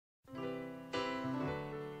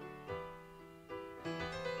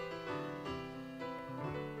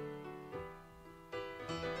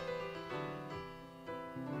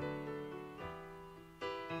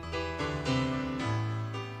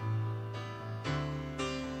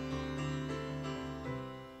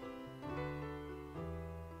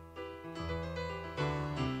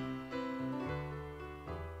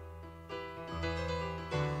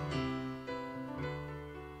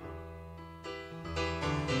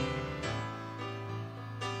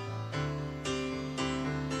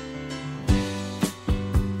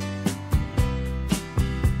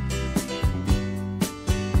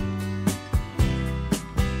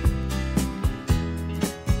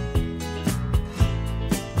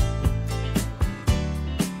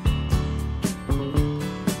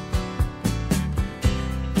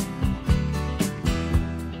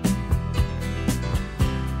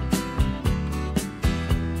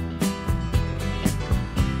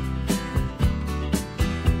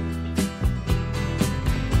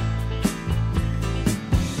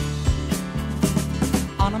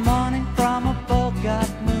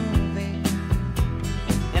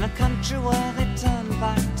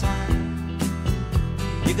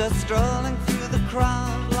You go strolling through the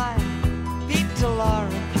crowd like Peter Laura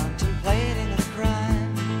contemplating a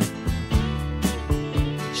crime.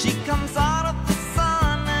 She comes out of the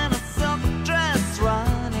sun in a silk dress,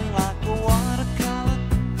 running like a watercolor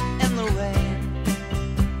in the rain.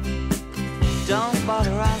 Don't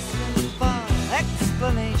bother asking for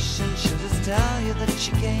explanation, she'll just tell you that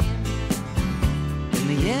she came in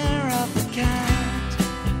the year of the cat.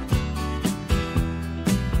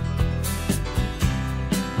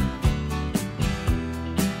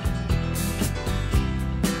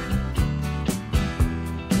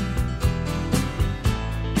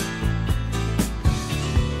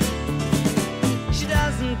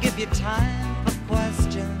 Give you time for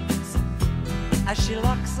questions as she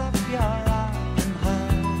locks up your arm in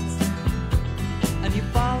hers, and you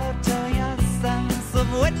follow till your sense of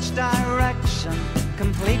which direction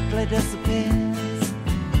completely disappears.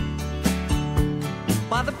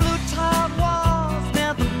 By the blue tiled walls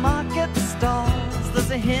near the market stalls, there's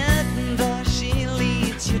a hidden door she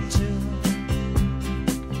leads you to.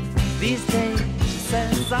 These days, she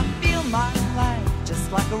says, I feel my life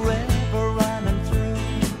just like a river running through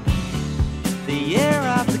the year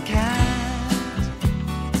of the cat.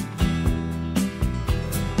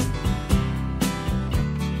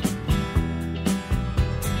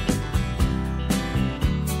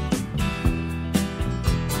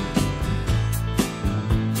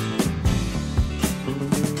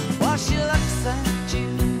 While she looks at you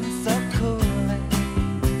so coolly,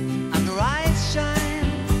 and her eyes shine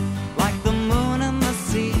like the moon in the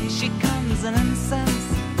sea, she comes in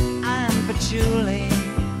incense and patchouli.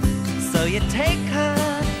 So you take her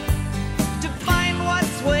to find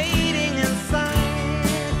what's waiting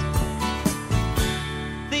inside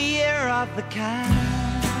the year of the cat.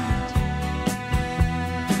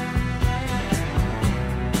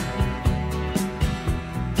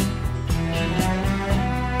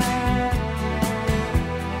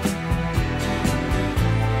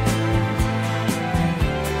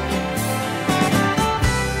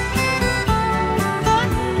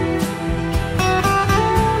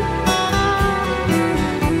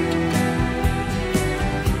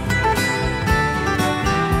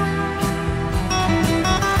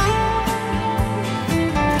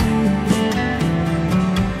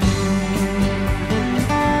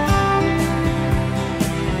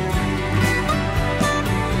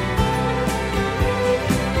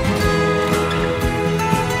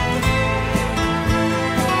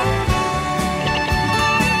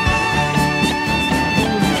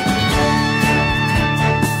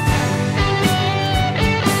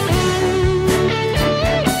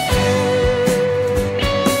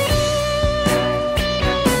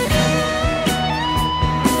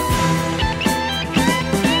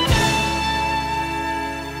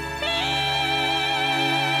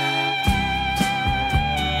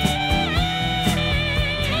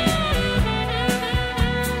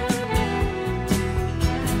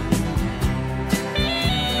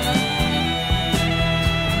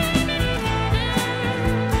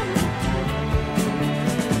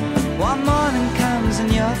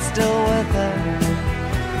 Still with her,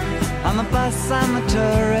 and the bus and the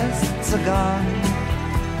tourists are gone,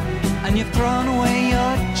 and you've thrown away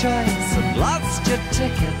your choice and lost your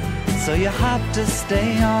ticket, so you have to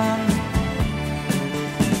stay on.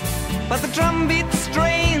 But the drumbeat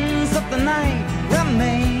strains of the night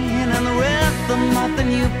remain, and the rhythm of the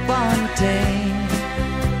newborn day.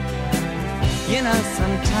 You know,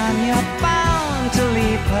 sometime you're bound to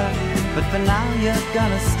leave her, but for now you're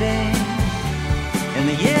gonna stay in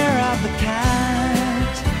the year of the cat.